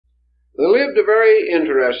there lived a very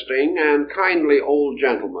interesting and kindly old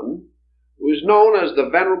gentleman who is known as the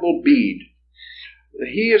Venerable Bede.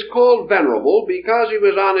 He is called venerable because he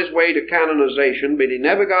was on his way to canonization, but he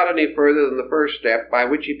never got any further than the first step, by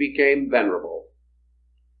which he became venerable,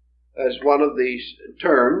 as one of these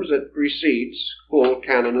terms that precedes full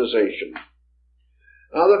canonization.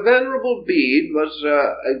 Now, the Venerable Bede was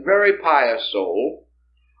a very pious soul,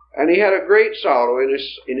 and he had a great sorrow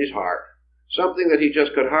in his heart, something that he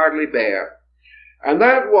just could hardly bear, and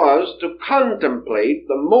that was to contemplate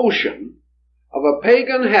the motion of a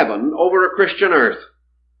pagan heaven over a Christian earth.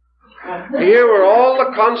 Here were all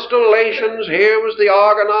the constellations. Here was the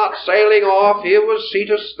Argonaut sailing off. Here was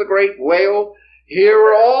Cetus, the great whale. Here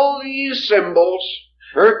were all these symbols,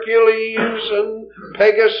 Hercules and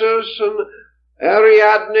Pegasus and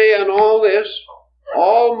Ariadne and all this,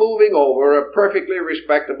 all moving over a perfectly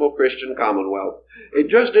respectable Christian commonwealth. It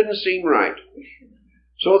just didn't seem right.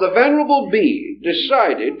 So the Venerable Bede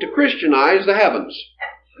decided to Christianize the heavens.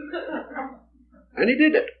 And he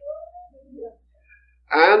did it.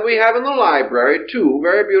 And we have in the library 2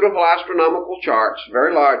 very beautiful astronomical charts,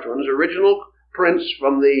 very large ones, original prints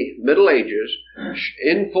from the Middle Ages,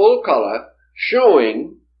 in full color,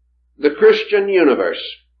 showing the Christian universe.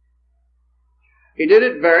 He did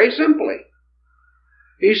it very simply.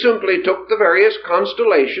 He simply took the various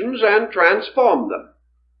constellations and transformed them.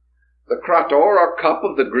 The krator, or cup,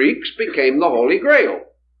 of the Greeks became the Holy Grail.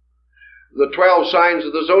 The 12 signs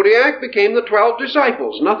of the zodiac became the 12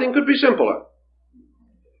 disciples. Nothing could be simpler.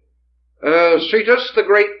 Cetus, the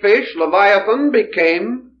great fish, Leviathan,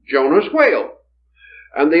 became Jonah's whale.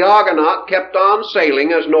 And the Argonaut kept on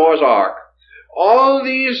sailing as Noah's Ark. All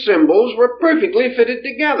these symbols were perfectly fitted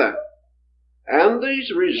together. And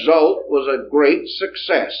the result was a great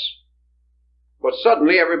success. But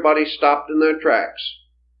suddenly everybody stopped in their tracks.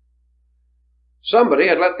 Somebody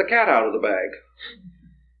had let the cat out of the bag.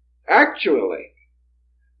 Actually,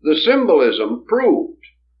 the symbolism proved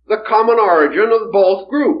the common origin of both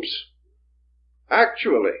groups.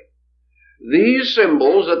 Actually, these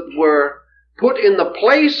symbols that were put in the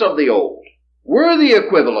place of the old were the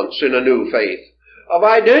equivalents in a new faith of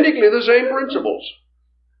identically the same principles.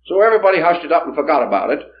 So everybody hushed it up and forgot about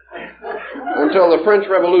it until the French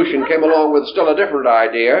Revolution came along with still a different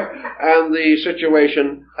idea, and the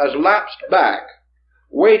situation has lapsed back,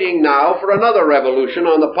 waiting now for another revolution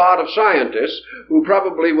on the part of scientists who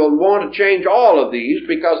probably will want to change all of these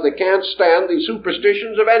because they can't stand the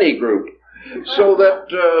superstitions of any group. So that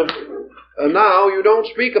now you don't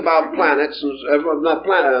speak about planets and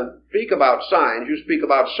speak about signs, you speak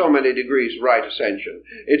about so many degrees of right ascension.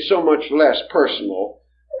 It's so much less personal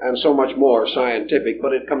and so much more scientific,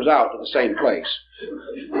 but it comes out to the same place.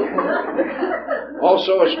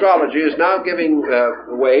 Also, astrology is now giving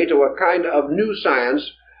way to a kind of new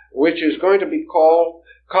science which is going to be called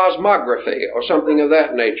cosmography or something of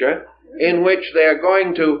that nature, in which they're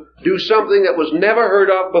going to do something that was never heard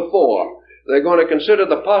of before. They're going to consider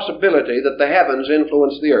the possibility that the heavens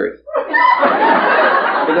influence the earth.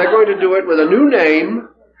 But they're going to do it with a new name,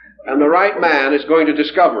 and the right man is going to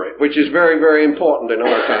discover it, which is very, very important in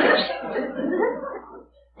our times.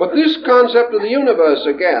 But this concept of the universe,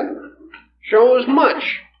 again, shows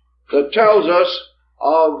much that tells us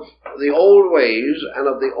of the old ways and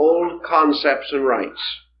of the old concepts and rites.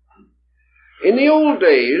 In the old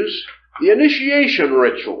days, the initiation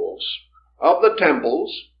rituals of the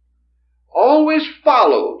temples always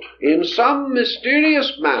followed, in some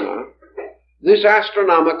mysterious manner, this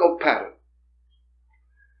astronomical pattern.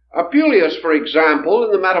 Apuleius, for example,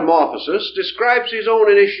 in the Metamorphosis, describes his own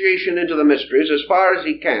initiation into the mysteries as far as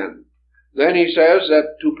he can. Then he says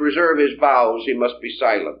that to preserve his vows he must be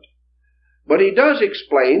silent. But he does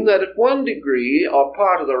explain that at one degree or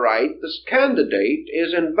part of the rite, this candidate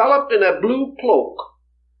is enveloped in a blue cloak,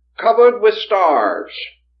 covered with stars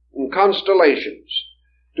and constellations,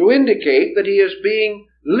 to indicate that he is being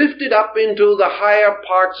lifted up into the higher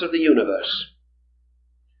parts of the universe.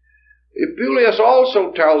 Apuleius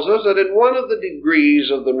also tells us that in one of the degrees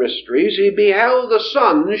of the mysteries he beheld the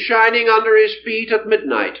sun shining under his feet at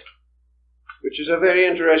midnight, which is a very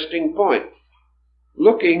interesting point,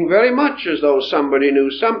 looking very much as though somebody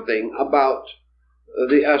knew something about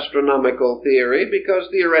the astronomical theory, because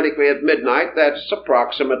theoretically at midnight that's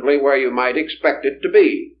approximately where you might expect it to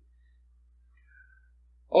be.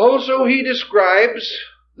 Also, he describes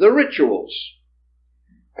the rituals,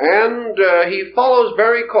 and he follows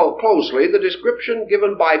very closely the description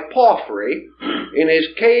given by Porphyry in his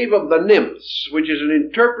Cave of the Nymphs, which is an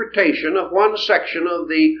interpretation of one section of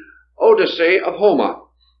the Odyssey of Homer.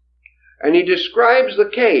 And he describes the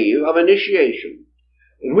cave of initiation,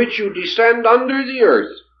 in which you descend under the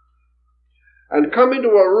earth and come into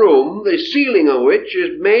a room, the ceiling of which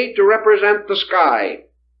is made to represent the sky.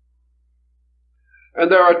 And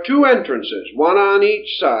there are two entrances, one on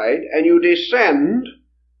each side, and you descend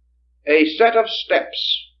a set of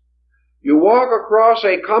steps. You walk across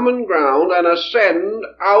a common ground and ascend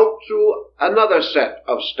out through another set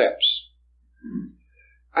of steps.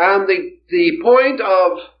 And the point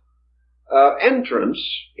of entrance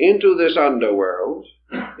into this underworld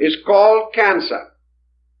is called Cancer.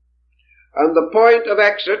 And the point of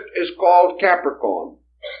exit is called Capricorn.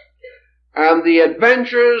 And the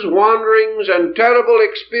adventures, wanderings, and terrible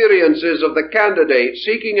experiences of the candidate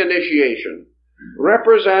seeking initiation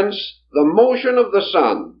represents the motion of the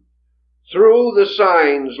sun through the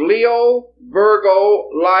signs Leo, Virgo,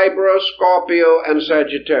 Libra, Scorpio, and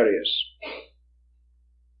Sagittarius.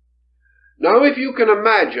 Now, if you can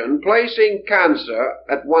imagine placing Cancer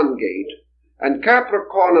at one gate and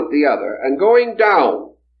Capricorn at the other, and going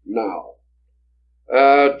down now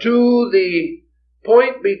to the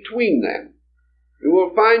point between them, you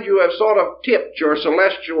will find you have sort of tipped your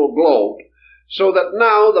celestial globe so that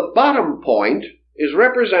now the bottom point is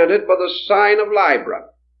represented by the sign of Libra,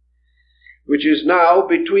 which is now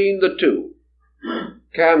between the two.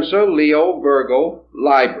 Cancer, Leo, Virgo,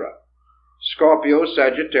 Libra. Scorpio,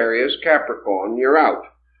 Sagittarius, Capricorn, you're out.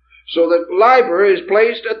 So that Libra is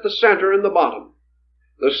placed at the center in the bottom.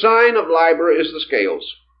 The sign of Libra is the scales.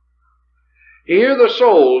 Here the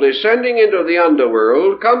soul, descending into the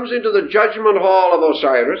underworld, comes into the judgment hall of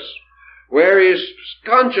Osiris, where his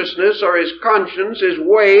consciousness or his conscience is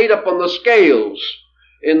weighed upon the scales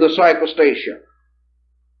in the cyclostatia.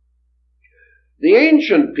 The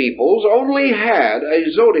ancient peoples only had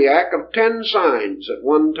a zodiac of 10 signs at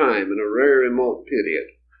one time in a very remote period.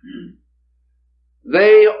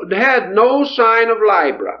 They had no sign of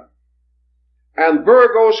Libra, and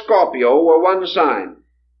Virgo, Scorpio were one sign.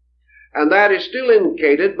 And that is still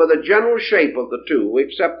indicated by the general shape of the two,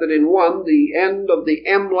 except that in one the end of the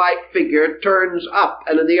M-like figure turns up,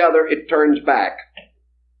 and in the other it turns back.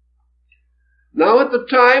 Now, at the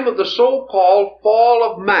time of the so-called fall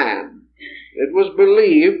of man, it was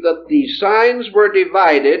believed that the signs were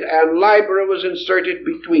divided and Libra was inserted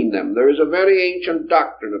between them. There is a very ancient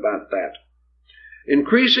doctrine about that,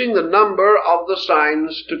 increasing the number of the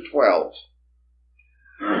signs to 12.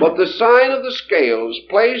 But the sign of the scales,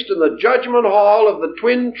 placed in the judgment hall of the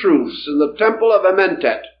twin truths in the temple of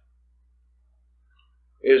Amentet,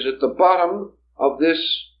 is at the bottom of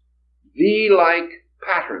this V-like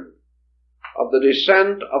pattern of the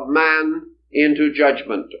descent of man into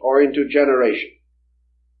judgment or into generation.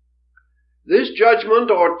 This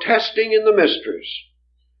judgment or testing in the mysteries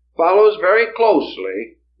follows very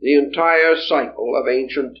closely the entire cycle of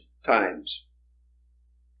ancient times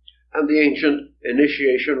and the ancient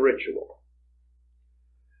initiation ritual.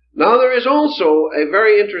 Now, there is also a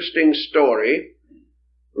very interesting story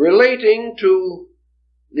relating to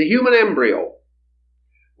the human embryo.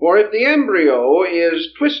 For if the embryo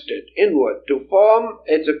is twisted inward to form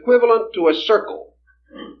its equivalent to a circle,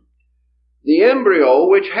 the embryo,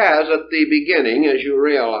 which has at the beginning, as you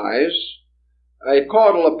realize, a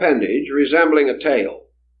caudal appendage resembling a tail,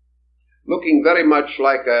 looking very much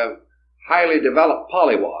like a highly developed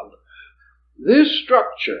pollywog, this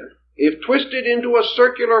structure, if twisted into a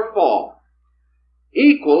circular form,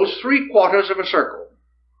 equals 3/4 of a circle.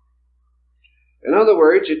 In other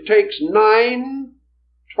words, it takes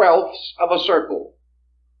 9/12 of a circle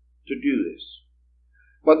to do this.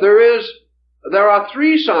 But there are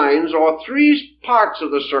 3 signs or 3 parts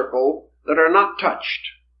of the circle that are not touched.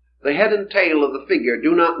 The head and tail of the figure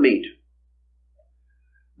do not meet.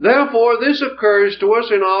 Therefore, this occurs to us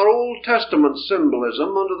in our Old Testament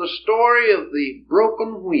symbolism under the story of the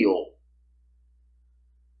broken wheel.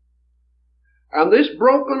 And this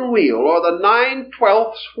broken wheel, or the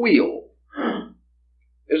 9/12 wheel,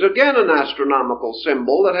 is again an astronomical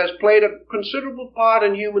symbol that has played a considerable part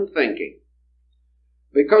in human thinking,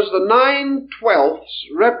 because the 9/12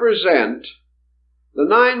 represent the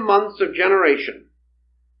 9 months of generation,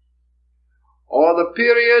 or the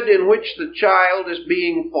period in which the child is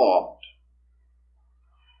being formed.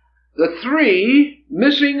 The 3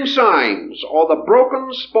 missing signs, or the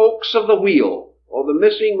broken spokes of the wheel, or the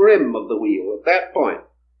missing rim of the wheel at that point,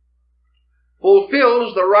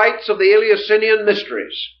 fulfills the rites of the Eleusinian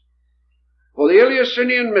mysteries. For the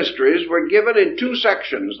Eleusinian mysteries were given in 2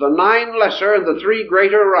 sections, the 9 lesser and the 3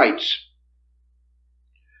 greater rites.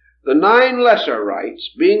 The 9 lesser rites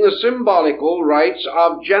being the symbolical rites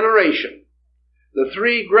of generation, the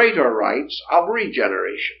 3 greater rites of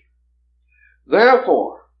regeneration.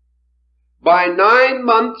 Therefore, by 9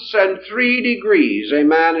 months and 3 degrees a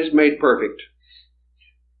man is made perfect.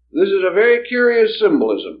 This is a very curious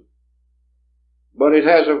symbolism, but it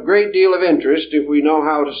has a great deal of interest if we know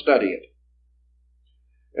how to study it.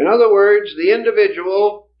 In other words, the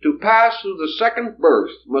individual, to pass through the second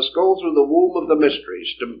birth, must go through the womb of the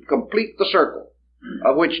mysteries to complete the circle,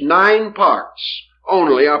 of which 9 parts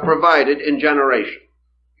only are provided in generation.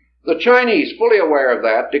 The Chinese, fully aware of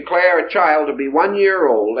that, declare a child to be 1 year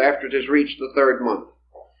old after it has reached the 3rd month.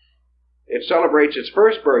 It celebrates its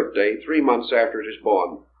first birthday 3 months after it is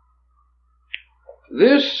born.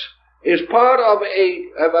 This is part of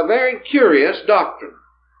a very curious doctrine,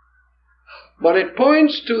 but it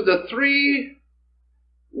points to the 3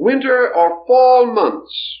 winter or fall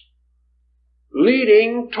months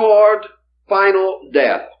leading toward final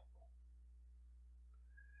death.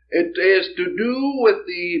 It is to do with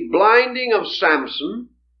the blinding of Samson,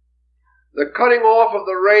 the cutting off of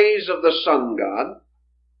the rays of the sun god.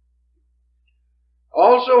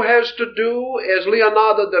 Also has to do, as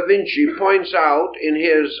Leonardo da Vinci points out in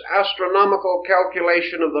his astronomical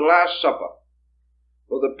calculation of the Last Supper,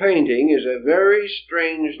 for the painting is a very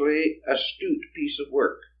strangely astute piece of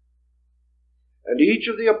work. And each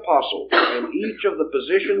of the apostles and each of the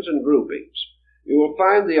positions and groupings, you will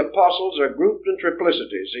find the apostles are grouped in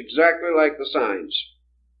triplicities, exactly like the signs.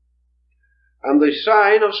 And the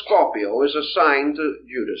sign of Scorpio is assigned to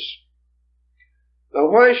Judas. Now,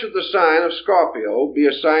 why should the sign of Scorpio be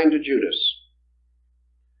assigned to Judas?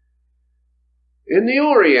 In the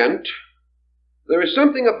Orient, there is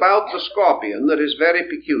something about the scorpion that is very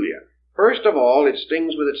peculiar. First of all, it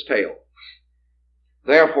stings with its tail.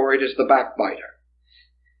 Therefore, it is the backbiter.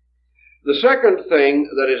 The second thing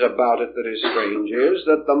that is about it that is strange is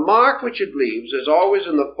that the mark which it leaves is always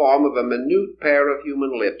in the form of a minute pair of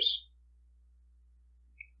human lips.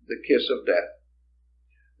 The kiss of death.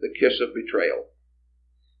 The kiss of betrayal.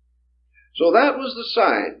 So that was the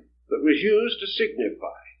sign that was used to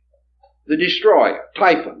signify the destroyer,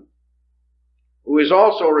 Typhon, who is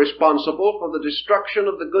also responsible for the destruction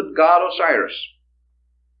of the good god Osiris.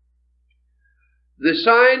 The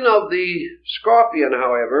sign of the scorpion,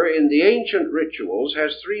 however, in the ancient rituals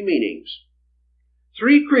has 3 meanings.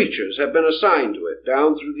 3 creatures have been assigned to it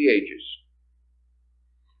down through the ages.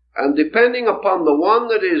 And depending upon the one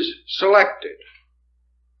that is selected,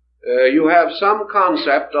 you have some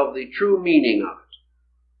concept of the true meaning of it.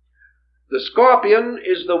 The scorpion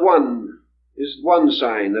is one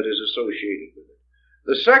sign that is associated with it.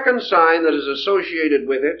 The second sign that is associated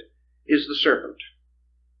with it is the serpent.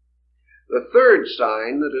 The third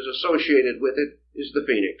sign that is associated with it is the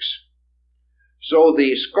phoenix. So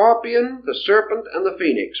the scorpion, the serpent, and the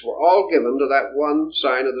phoenix were all given to that one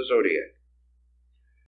sign of the zodiac.